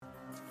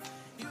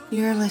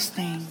You're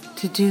listening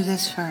to Do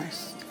This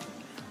First,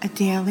 a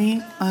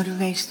daily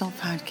motivational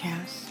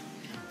podcast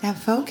that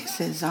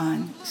focuses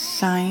on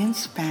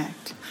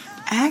science-backed,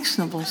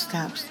 actionable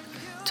steps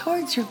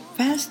towards your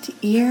best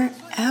year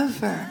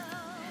ever.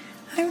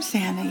 I'm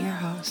Santa, your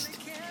host.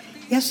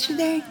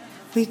 Yesterday,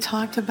 we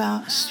talked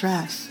about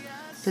stress,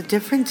 the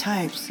different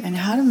types and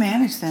how to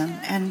manage them,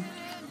 and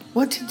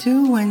what to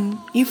do when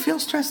you feel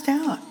stressed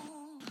out.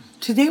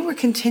 Today, we're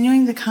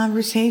continuing the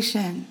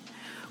conversation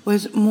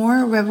with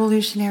more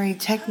revolutionary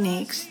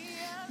techniques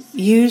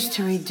used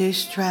to reduce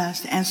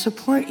stress and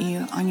support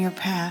you on your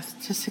path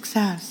to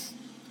success.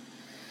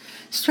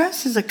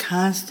 Stress is a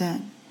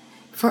constant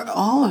for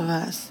all of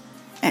us,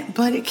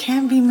 but it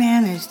can be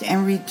managed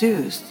and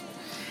reduced.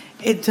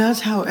 It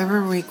does,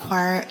 however,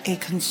 require a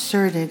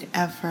concerted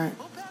effort.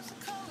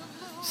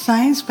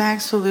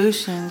 Science-backed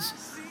solutions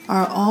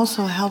are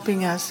also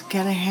helping us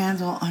get a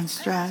handle on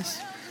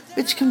stress,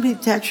 which can be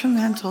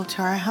detrimental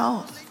to our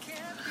health.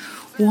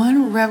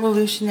 One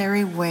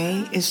revolutionary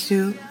way is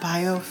through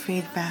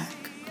biofeedback.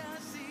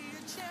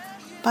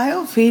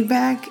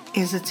 Biofeedback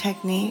is a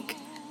technique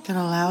that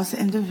allows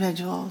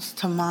individuals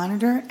to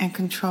monitor and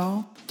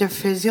control their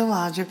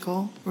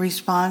physiological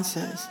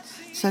responses,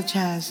 such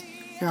as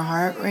your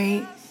heart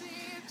rate,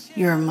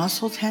 your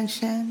muscle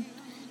tension,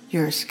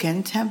 your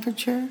skin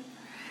temperature.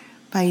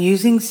 By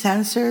using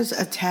sensors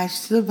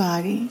attached to the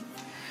body,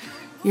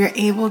 you're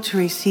able to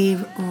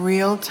receive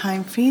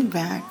real-time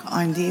feedback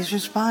on these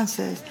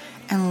responses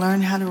and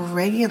learn how to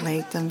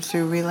regulate them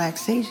through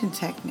relaxation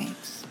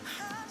techniques.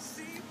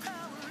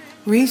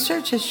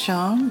 Research has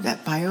shown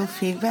that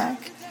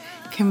biofeedback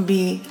can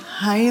be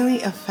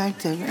highly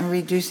effective in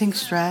reducing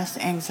stress,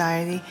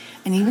 anxiety,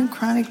 and even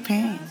chronic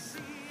pain.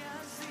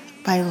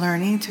 By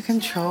learning to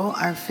control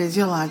our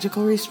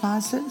physiological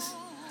responses,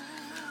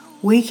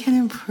 we can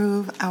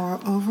improve our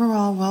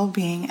overall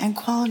well-being and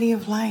quality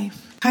of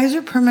life.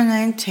 Kaiser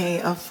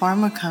Permanente, a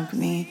pharma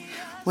company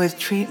with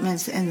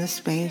treatments in the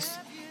space,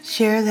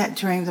 share that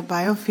during the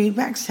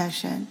biofeedback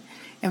session,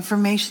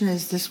 information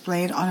is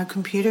displayed on a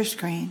computer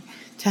screen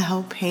to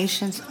help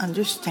patients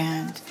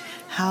understand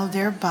how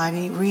their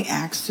body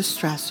reacts to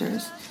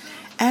stressors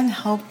and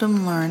help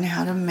them learn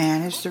how to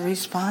manage the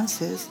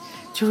responses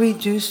to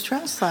reduce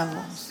stress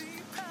levels.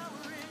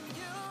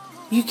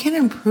 You can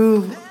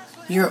improve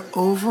your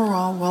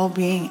overall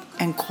well-being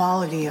and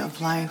quality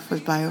of life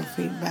with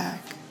biofeedback.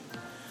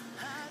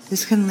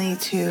 This can lead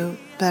to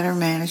better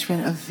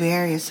management of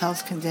various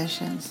health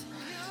conditions,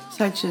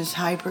 such as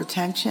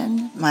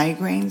hypertension,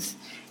 migraines,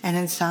 and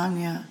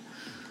insomnia.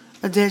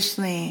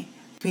 Additionally,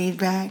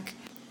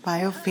 biofeedback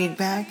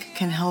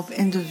can help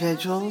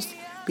individuals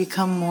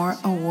become more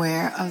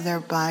aware of their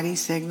body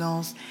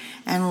signals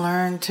and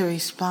learn to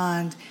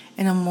respond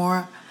in a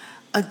more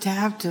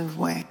adaptive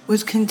way.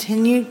 With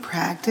continued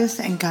practice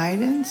and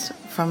guidance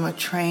from a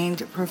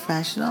trained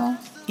professional,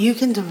 you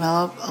can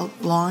develop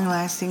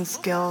long-lasting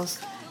skills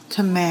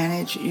to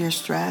manage your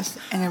stress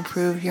and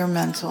improve your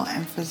mental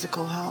and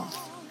physical health.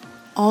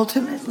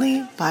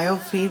 Ultimately,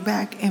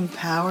 biofeedback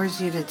empowers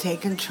you to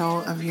take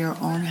control of your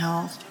own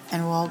health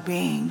and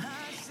well-being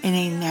in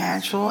a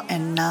natural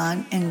and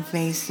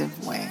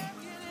non-invasive way.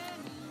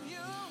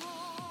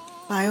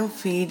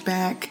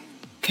 Biofeedback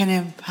can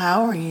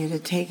empower you to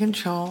take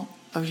control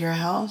of your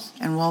health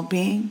and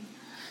well-being,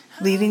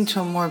 leading to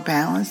a more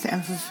balanced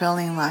and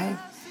fulfilling life.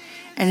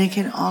 And it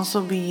can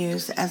also be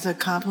used as a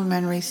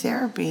complementary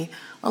therapy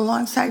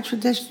alongside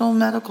traditional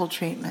medical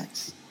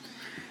treatments.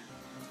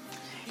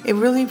 It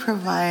really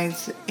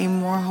provides a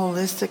more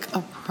holistic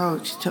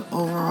approach to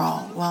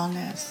overall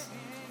wellness.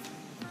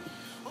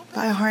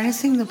 By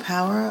harnessing the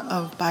power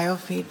of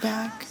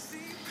biofeedback,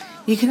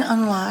 you can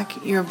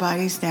unlock your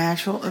body's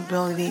natural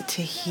ability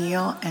to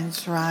heal and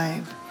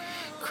thrive,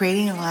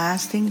 creating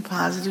lasting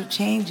positive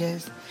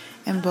changes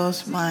in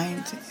both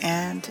mind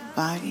and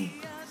body.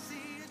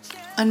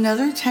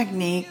 Another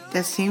technique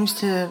that seems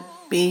to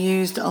be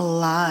used a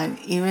lot,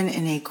 even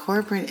in a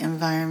corporate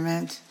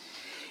environment,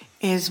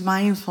 is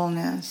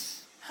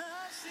mindfulness.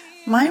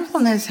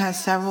 Mindfulness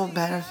has several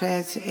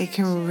benefits. It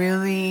can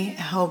really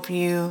help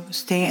you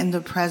stay in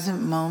the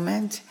present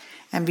moment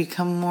and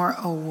become more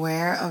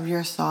aware of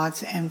your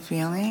thoughts and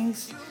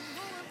feelings.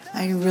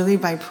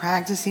 By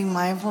practicing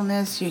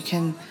mindfulness, you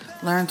can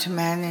learn to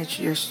manage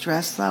your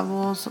stress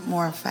levels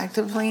more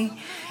effectively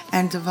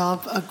and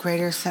develop a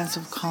greater sense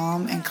of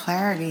calm and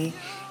clarity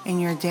in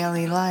your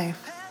daily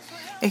life.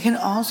 It can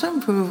also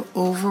improve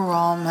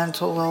overall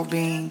mental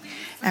well-being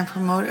and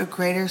promote a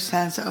greater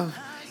sense of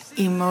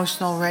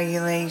emotional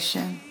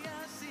regulation.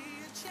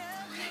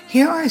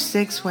 Here are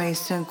 6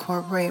 ways to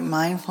incorporate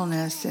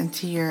mindfulness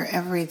into your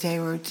everyday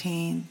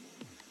routine.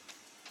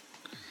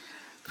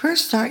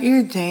 First, start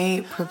your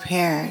day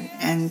prepared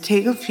and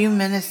take a few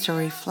minutes to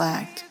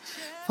reflect.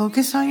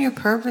 Focus on your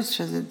purpose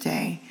for the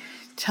day.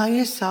 Tell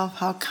yourself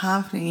how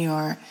confident you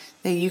are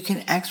that you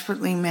can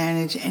expertly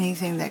manage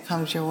anything that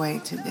comes your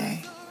way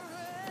today.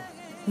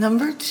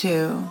 Number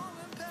 2,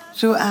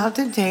 throughout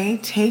the day,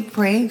 take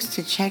breaks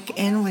to check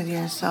in with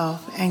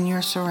yourself and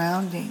your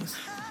surroundings.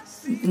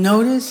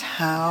 Notice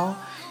how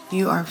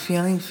you are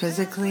feeling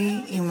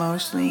physically,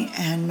 emotionally,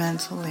 and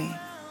mentally.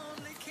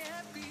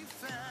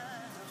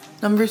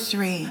 Number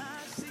 3,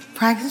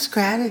 practice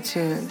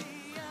gratitude.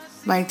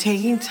 By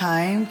taking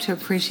time to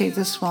appreciate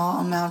the small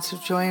amounts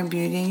of joy and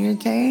beauty in your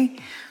day,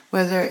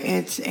 whether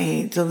it's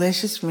a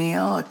delicious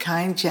meal, a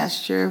kind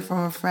gesture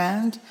from a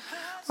friend,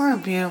 or a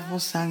beautiful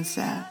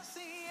sunset.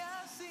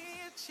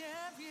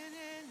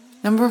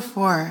 Number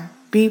 4,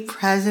 be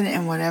present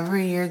in whatever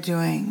you're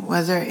doing,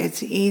 whether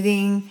it's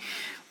eating,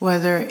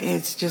 whether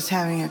it's just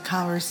having a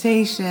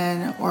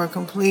conversation or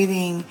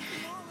completing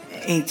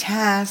a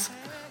task.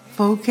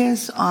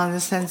 Focus on the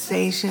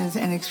sensations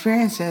and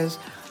experiences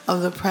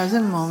of the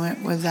present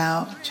moment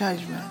without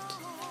judgment.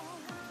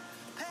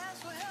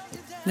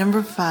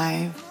 Number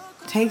 5,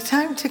 take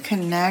time to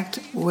connect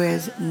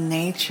with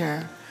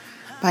nature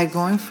by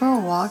going for a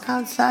walk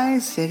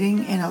outside,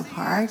 sitting in a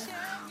park,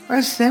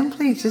 or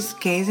simply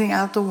just gazing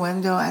out the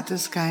window at the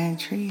sky and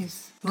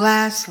trees.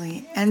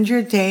 Lastly, end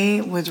your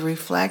day with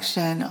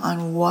reflection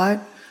on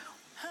what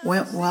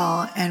went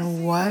well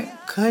and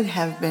what could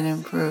have been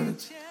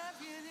improved.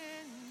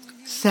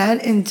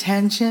 Set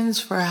intentions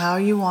for how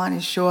you want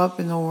to show up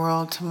in the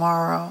world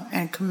tomorrow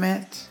and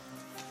commit.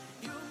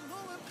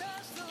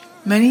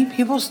 Many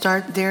people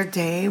start their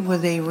day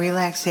with a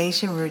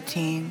relaxation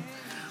routine.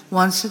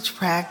 One such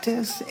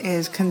practice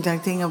is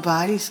conducting a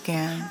body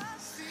scan.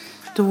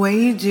 The way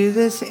you do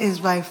this is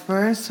by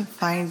first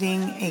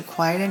finding a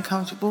quiet and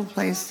comfortable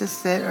place to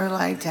sit or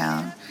lie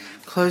down.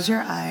 Close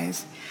your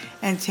eyes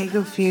and take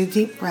a few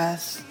deep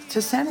breaths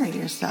to center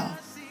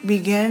yourself.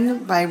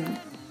 Begin by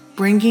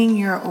bringing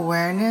your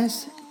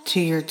awareness to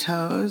your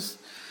toes,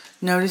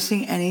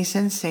 noticing any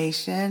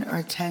sensation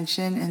or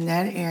tension in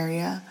that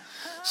area,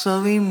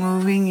 slowly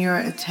moving your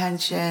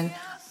attention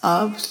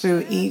up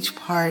through each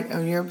part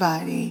of your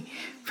body,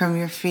 from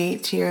your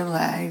feet to your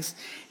legs,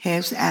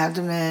 hips,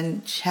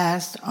 abdomen,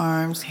 chest,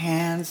 arms,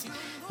 hands,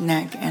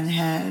 neck, and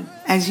head.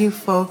 As you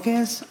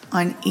focus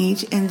on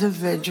each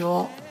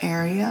individual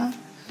area,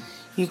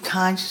 you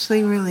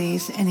consciously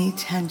release any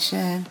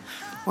tension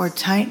or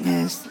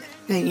tightness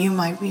that you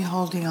might be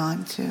holding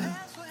on to.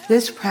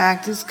 This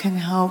practice can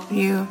help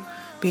you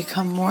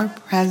become more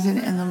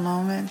present in the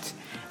moment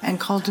and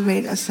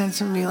cultivate a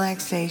sense of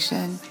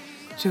relaxation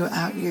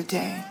throughout your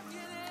day.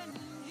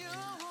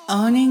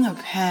 Owning a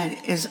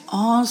pet is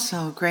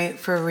also great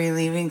for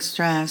relieving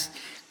stress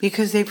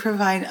because they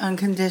provide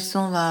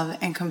unconditional love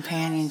and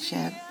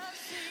companionship.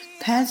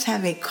 Pets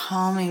have a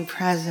calming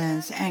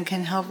presence and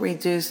can help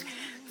reduce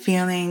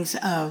feelings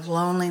of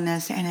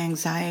loneliness and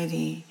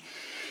anxiety.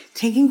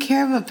 Taking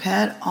care of a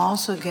pet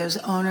also gives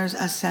owners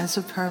a sense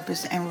of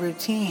purpose and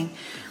routine,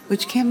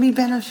 which can be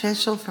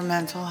beneficial for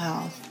mental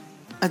health.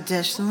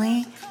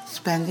 Additionally,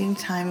 spending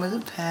time with a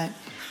pet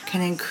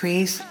can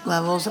increase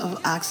levels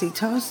of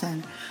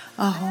oxytocin,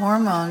 a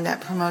hormone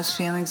that promotes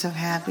feelings of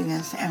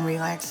happiness and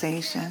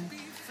relaxation.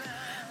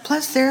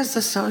 Plus, there's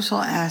the social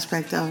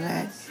aspect of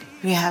it.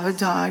 If you have a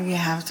dog, you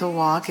have to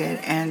walk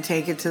it and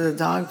take it to the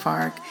dog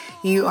park.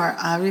 You are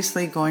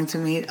obviously going to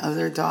meet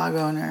other dog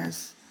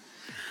owners.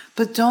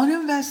 But don't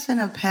invest in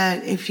a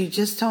pet if you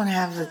just don't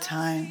have the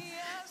time.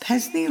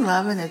 Pets need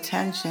love and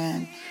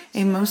attention.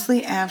 A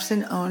mostly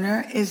absent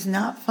owner is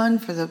not fun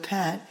for the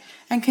pet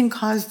and can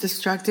cause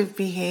destructive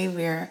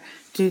behavior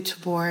due to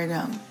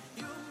boredom.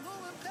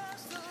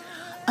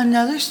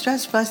 Another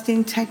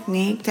stress-busting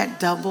technique that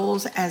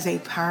doubles as a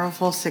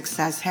powerful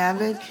success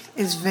habit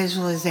is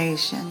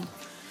visualization.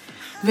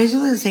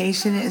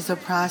 Visualization is the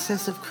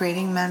process of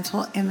creating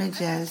mental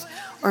images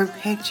or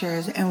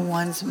pictures in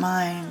one's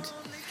mind.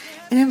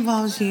 It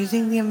involves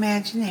using the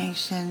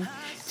imagination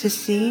to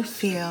see,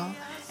 feel,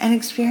 and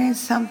experience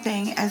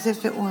something as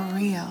if it were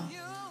real.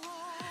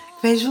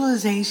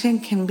 Visualization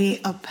can be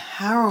a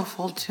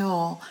powerful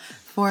tool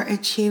for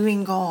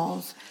achieving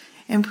goals,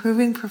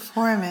 improving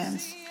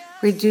performance,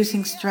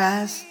 reducing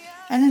stress,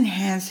 and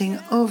enhancing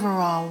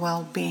overall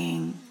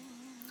well-being.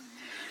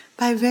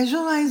 By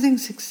visualizing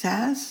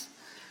success,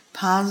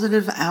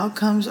 positive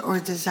outcomes, or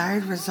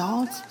desired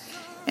results,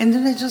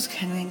 individuals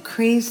can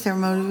increase their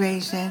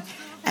motivation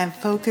and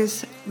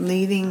focus,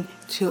 leading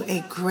to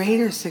a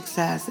greater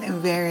success in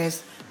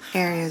various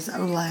areas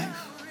of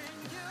life.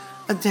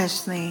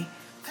 Additionally,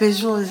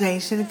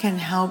 visualization can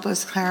help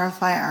us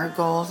clarify our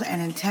goals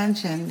and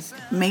intentions,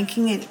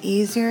 making it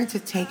easier to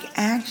take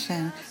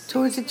action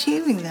towards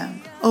achieving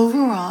them.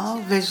 Overall,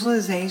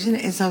 visualization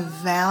is a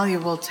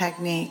valuable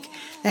technique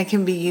that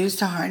can be used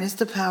to harness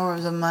the power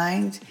of the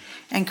mind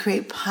and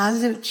create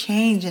positive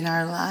change in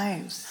our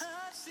lives.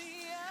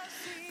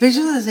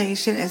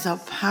 Visualization is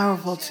a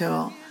powerful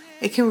tool.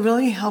 It can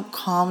really help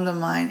calm the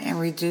mind and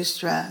reduce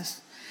stress.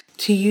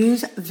 To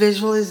use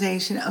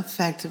visualization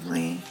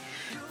effectively,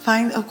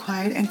 find a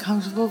quiet and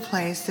comfortable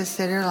place to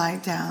sit or lie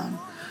down.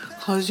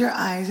 Close your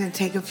eyes and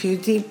take a few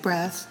deep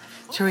breaths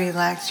to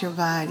relax your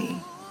body.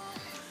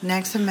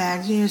 Next,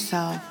 imagine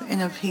yourself in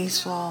a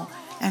peaceful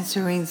and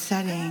serene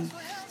setting,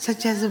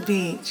 such as a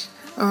beach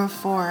or a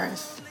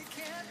forest.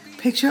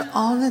 Picture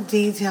all the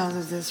details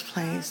of this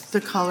place, the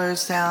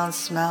colors, sounds,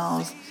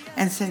 smells,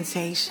 and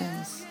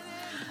sensations.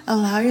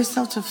 Allow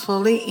yourself to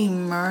fully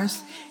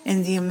immerse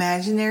in the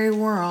imaginary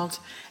world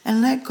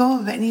and let go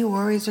of any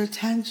worries or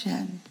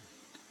tension.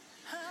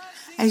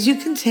 As you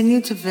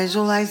continue to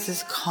visualize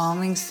this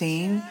calming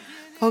scene,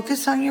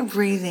 focus on your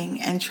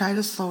breathing and try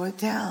to slow it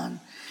down.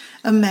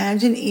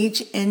 Imagine each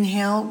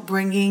inhale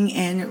bringing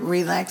in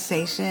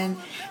relaxation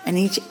and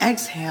each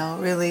exhale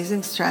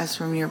releasing stress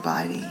from your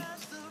body.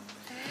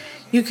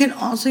 You can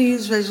also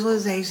use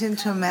visualization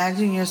to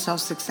imagine yourself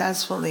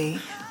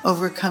successfully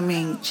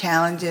overcoming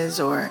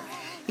challenges or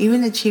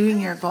even achieving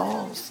your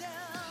goals.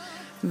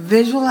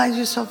 Visualize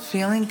yourself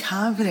feeling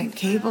confident,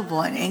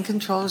 capable, and in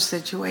control of the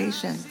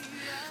situation.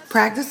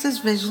 Practice this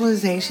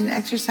visualization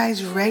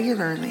exercise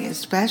regularly,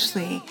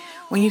 especially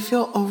when you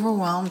feel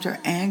overwhelmed or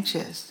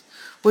anxious.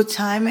 With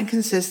time and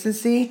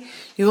consistency,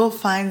 you will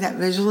find that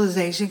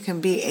visualization can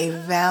be a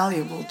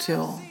valuable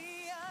tool.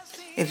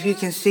 If you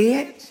can see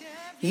it,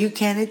 you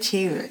can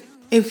achieve it.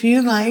 If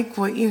you like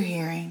what you're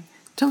hearing,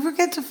 don't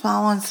forget to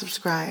follow and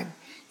subscribe.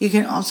 You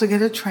can also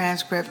get a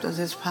transcript of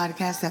this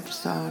podcast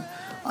episode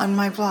on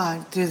my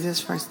blog,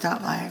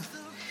 DoThisFirst.life.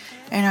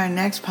 In our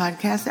next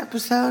podcast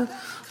episode,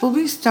 we'll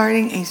be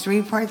starting a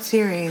 3-part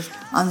series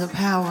on the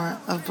power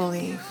of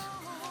belief.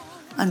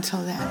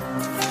 Until then.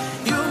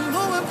 You're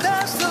moving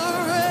past the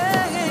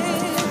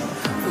rain,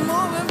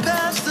 moving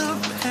past the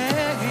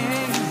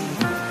pain,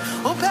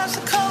 oh, past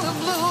the color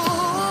blue.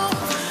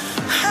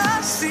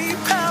 I see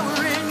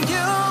power in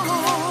you,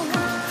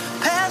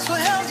 past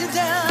what held you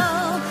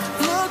down.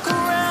 Look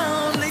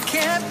around, they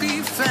can't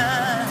be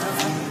found.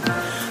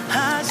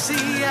 I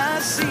see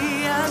a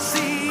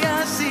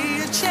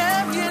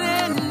champion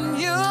in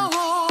you.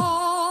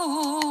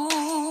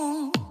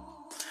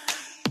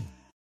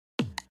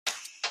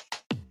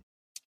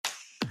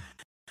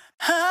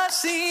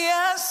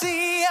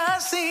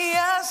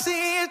 I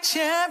see a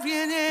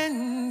champion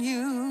in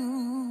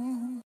you.